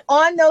 then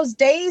on those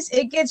days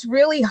it gets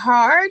really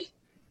hard.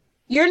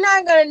 You're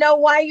not going to know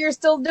why you're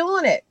still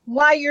doing it,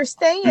 why you're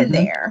staying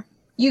there.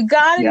 You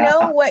got to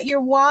know what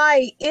your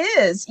why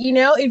is. You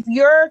know, if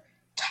your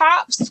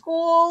top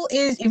school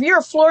is, if you're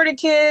a Florida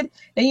kid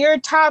and your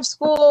top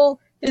school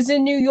is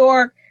in New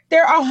York,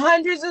 there are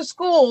hundreds of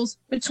schools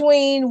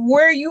between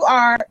where you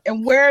are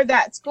and where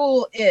that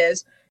school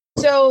is.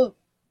 So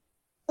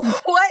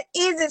what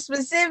is it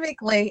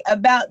specifically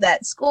about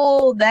that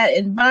school, that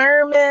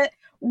environment?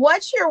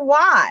 What's your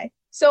why?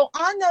 So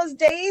on those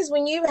days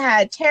when you've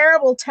had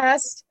terrible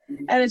tests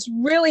and it's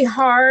really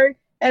hard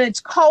and it's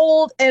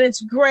cold and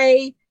it's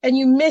gray and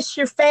you miss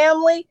your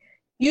family,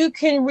 you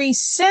can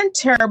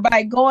recenter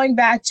by going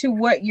back to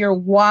what your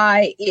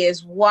why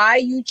is, why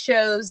you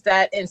chose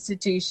that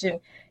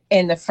institution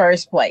in the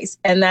first place.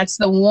 And that's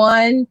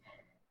probably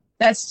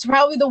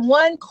the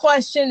one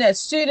question that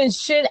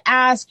students should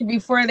ask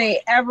before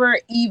they ever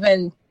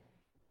even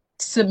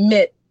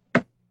submit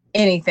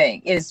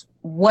anything is,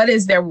 what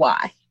is their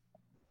why?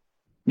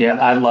 Yeah,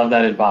 I love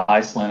that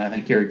advice, Lynn. I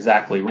think you're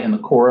exactly right. And the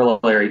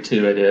corollary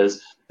to it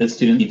is that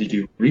students need to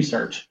do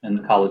research in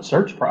the college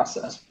search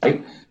process,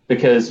 right?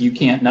 Because you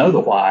can't know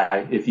the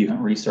why if you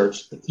haven't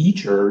researched the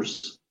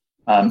features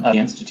of the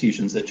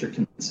institutions that you're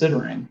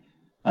considering.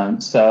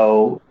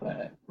 So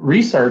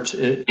research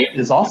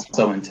is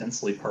also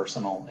intensely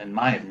personal, in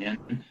my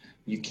opinion.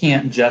 You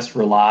can't just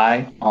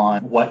rely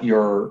on what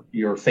your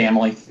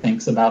family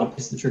thinks about a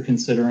place that you're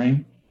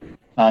considering.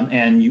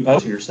 And you owe it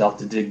to yourself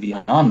to dig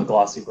beyond the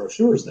glossy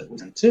brochures that we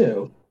send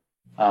too,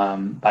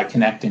 by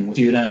connecting with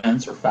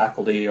students or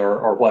faculty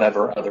or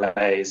whatever other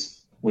ways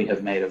we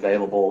have made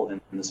available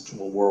in this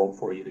virtual world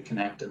for you to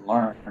connect and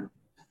learn.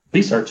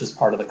 Research is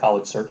part of the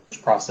college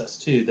search process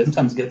too, that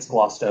sometimes gets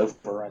glossed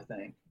over, I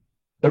think.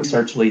 The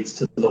research leads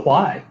to the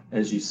why,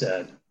 as you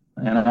said,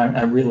 and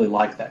I really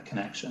like that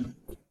connection.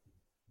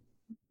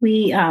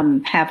 We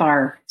have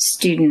our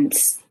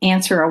students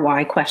answer a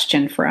why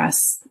question for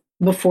us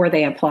before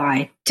they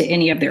apply to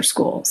any of their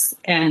schools.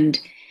 And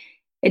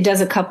it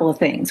does a couple of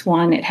things.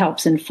 One, it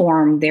helps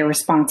inform their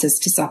responses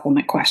to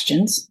supplement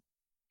questions.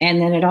 And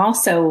then it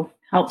also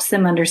helps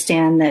them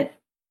understand that,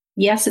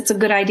 yes, it's a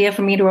good idea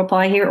for me to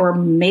apply here, or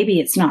maybe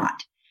it's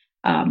not.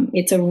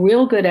 It's a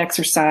real good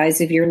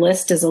exercise if your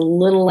list is a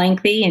little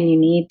lengthy and you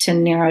need to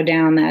narrow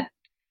down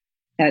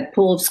that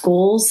pool of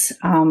schools.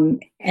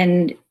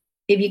 And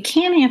if you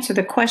can't answer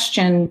the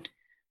question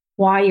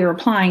why you're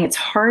applying, it's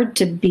hard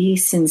to be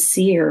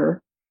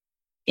sincere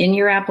in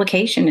your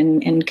application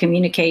and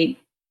communicate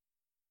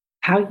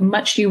how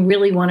much you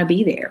really want to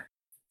be there.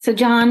 So,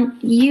 John,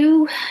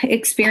 you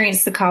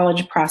experienced the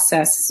college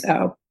process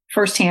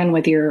firsthand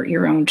with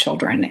your own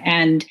children.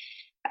 And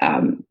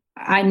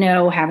I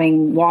know,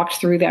 having walked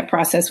through that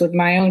process with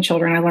my own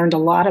children, I learned a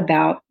lot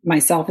about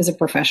myself as a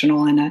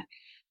professional and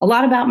a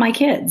lot about my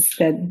kids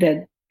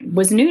that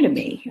was new to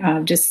me,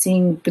 just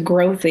seeing the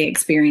growth they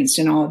experienced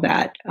and all of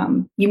that.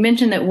 You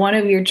mentioned that one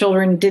of your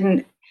children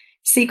didn't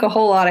seek a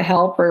whole lot of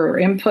help or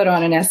input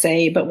on an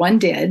essay, but one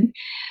did.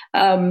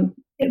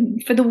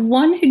 For the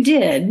one who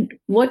did,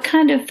 what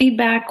kind of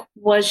feedback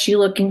was she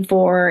looking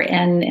for,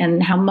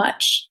 and how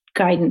much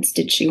guidance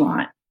did she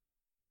want?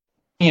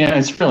 You know,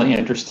 it's really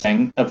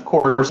interesting. Of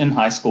course, in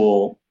high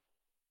school,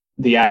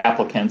 the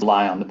applicants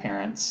rely on the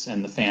parents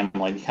and the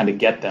family to kind of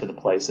get them to the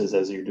places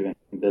as you're doing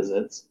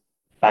visits.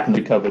 Back in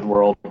the COVID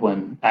world,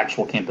 when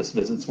actual campus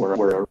visits were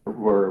a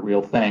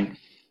real thing,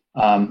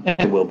 and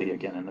it will be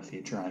again in the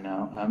future, I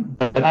know.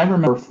 But I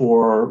remember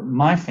for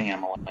my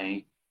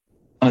family,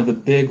 one of the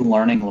big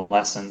learning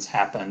lessons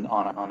happened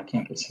on a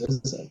campus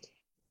visit.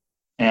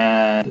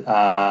 And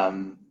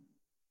I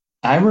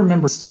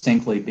remember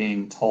distinctly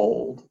being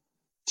told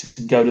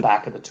to go to the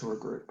back of the tour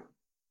group.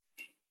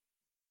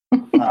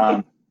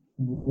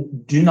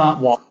 Do not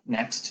walk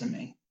next to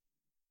me.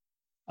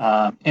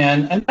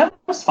 And that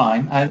was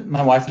fine.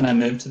 My wife and I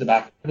moved to the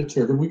back of the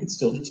tour group. We could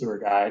still do tour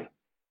guide.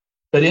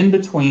 But in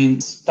between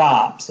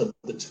stops of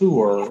the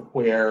tour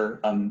where,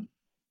 as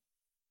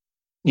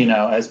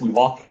we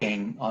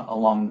walking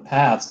along the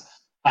paths,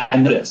 I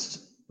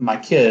noticed my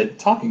kid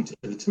talking to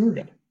the tour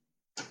guide.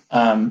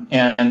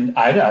 And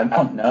I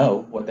don't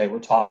know what they were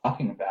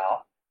talking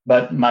about,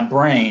 but my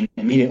brain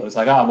immediately was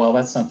like, oh, well,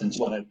 that's something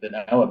she wanted to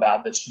know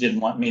about that she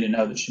didn't want me to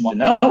know that she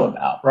wanted to know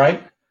about,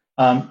 right?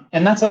 And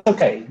that's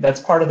okay.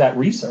 That's part of that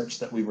research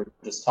that we were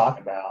just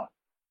talking about.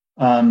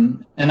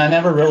 And I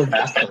never really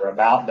asked her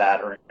about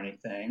that or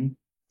anything.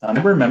 I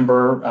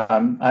remember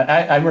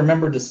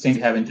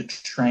distinctly having to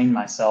train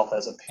myself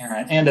as a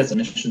parent and as a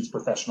admissions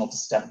professional to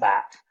step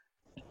back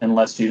and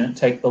let student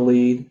take the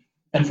lead.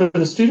 And for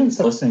the students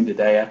listening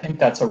today, I think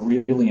that's a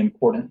really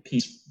important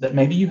piece that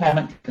maybe you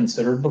haven't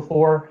considered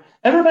before.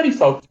 Everybody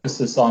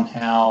focuses on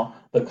how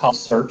the college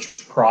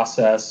search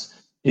process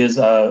is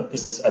a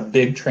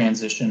big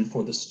transition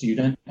for the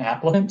student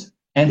applicant,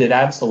 and it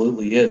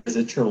absolutely is.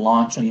 It's your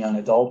launch in young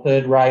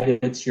adulthood, right?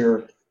 It's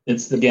the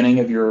beginning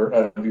of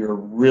your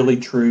really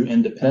true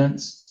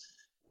independence.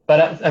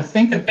 But I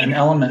think an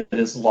element that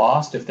is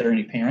lost, if there are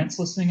any parents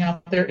listening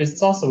out there, is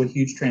it's also a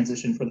huge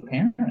transition for the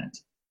parent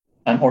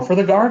or for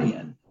the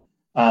guardian.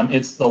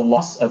 It's the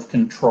loss of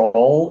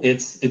control.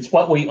 It's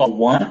what we all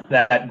want,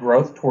 that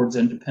growth towards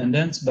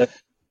independence,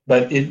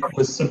 but it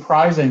was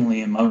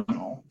surprisingly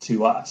emotional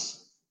to us.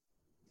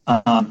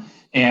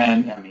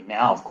 And I mean,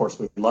 now, of course,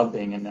 we love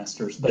being in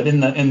nesters, but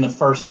in the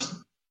first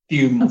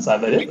few months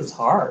of it was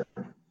hard.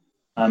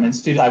 And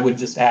students, I would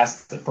just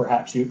ask that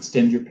perhaps you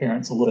extend your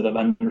parents a little bit of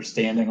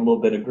understanding, a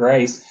little bit of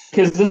grace,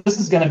 because this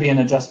is going to be an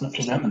adjustment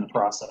for them in the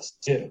process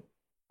too.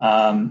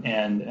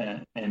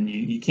 And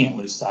you can't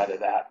lose sight of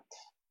that.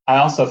 I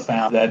also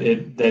found that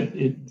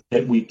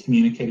we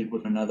communicated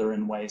with one another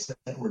in ways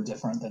that were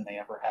different than they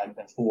ever had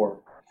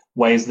before,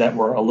 ways that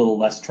were a little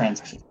less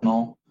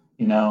transactional,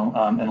 and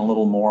a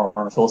little more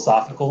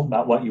philosophical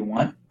about what you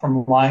want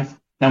from life.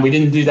 Now, we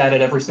didn't do that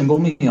at every single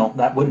meal.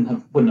 That wouldn't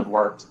have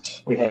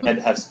worked. We had to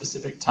have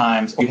specific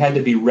times. We had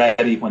to be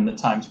ready when the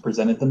times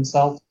presented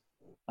themselves,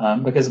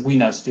 because we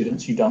know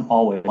students, you don't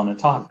always want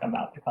to talk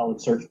about the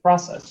college search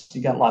process.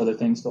 You got a lot of other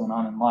things going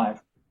on in life.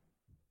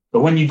 But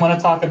when you want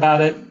to talk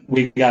about it,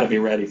 we've got to be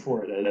ready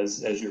for it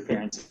as your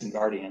parents and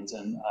guardians.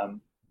 And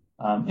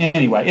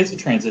anyway, it's a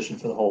transition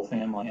for the whole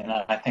family. And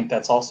I think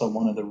that's also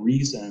one of the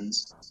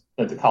reasons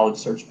that the college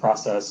search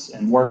process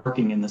and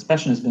working in this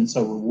profession has been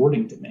so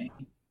rewarding to me.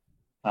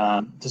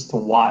 Just to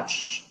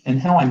watch, and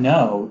how I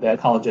know that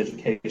college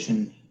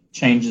education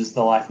changes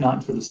the life,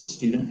 not for the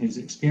student who's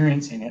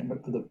experiencing it,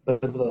 but for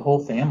the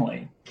whole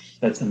family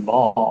that's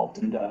involved.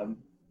 And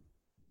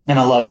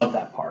I love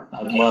that part.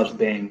 I love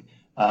being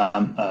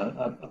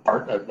a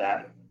part of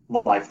that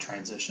life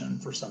transition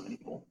for so many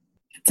people.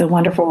 It's a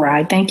wonderful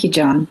ride. Thank you,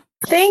 John.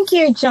 Thank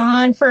you,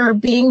 John, for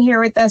being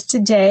here with us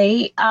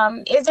today.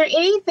 Is there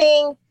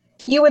anything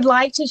you would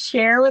like to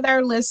share with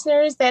our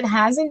listeners that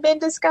hasn't been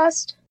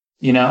discussed?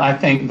 I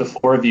think the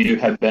four of you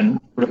have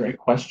been really great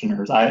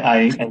questioners.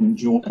 I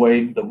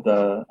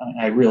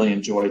really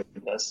enjoyed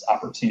this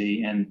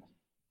opportunity, and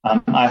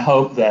I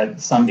hope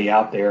that somebody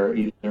out there,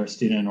 either a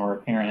student or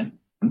a parent,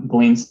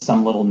 gleans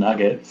some little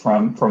nugget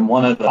from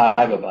one of the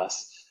five of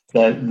us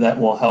that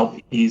will help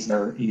ease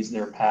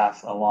their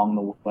path along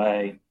the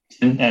way.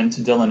 And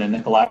to Dylan and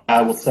Nicola,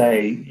 I will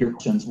say your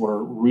questions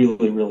were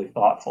really, really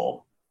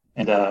thoughtful,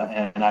 and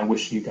I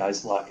wish you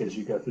guys luck as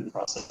you go through the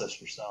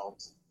process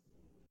yourselves.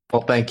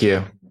 Well, thank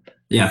you.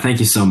 Yeah, thank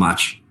you so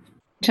much.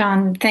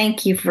 John,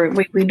 thank you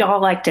we'd all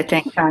like to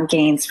thank John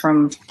Gaines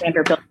from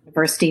Vanderbilt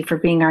University for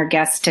being our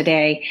guest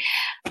today.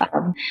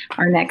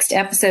 Our next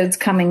episodes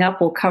coming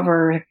up will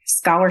cover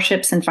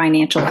scholarships and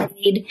financial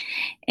aid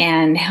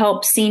and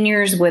help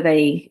seniors with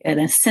an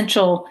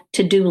essential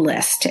to-do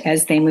list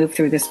as they move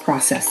through this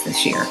process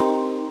this year.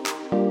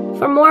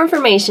 For more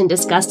information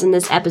discussed in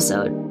this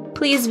episode,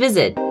 please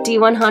visit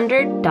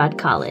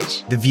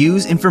d100.college. The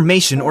views,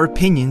 information, or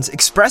opinions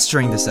expressed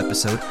during this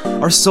episode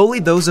are solely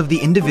those of the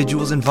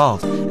individuals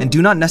involved and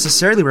do not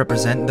necessarily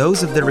represent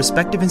those of their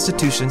respective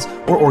institutions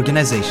or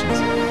organizations.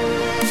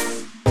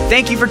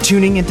 Thank you for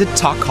tuning in to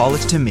Talk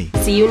College to Me.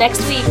 See you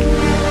next week.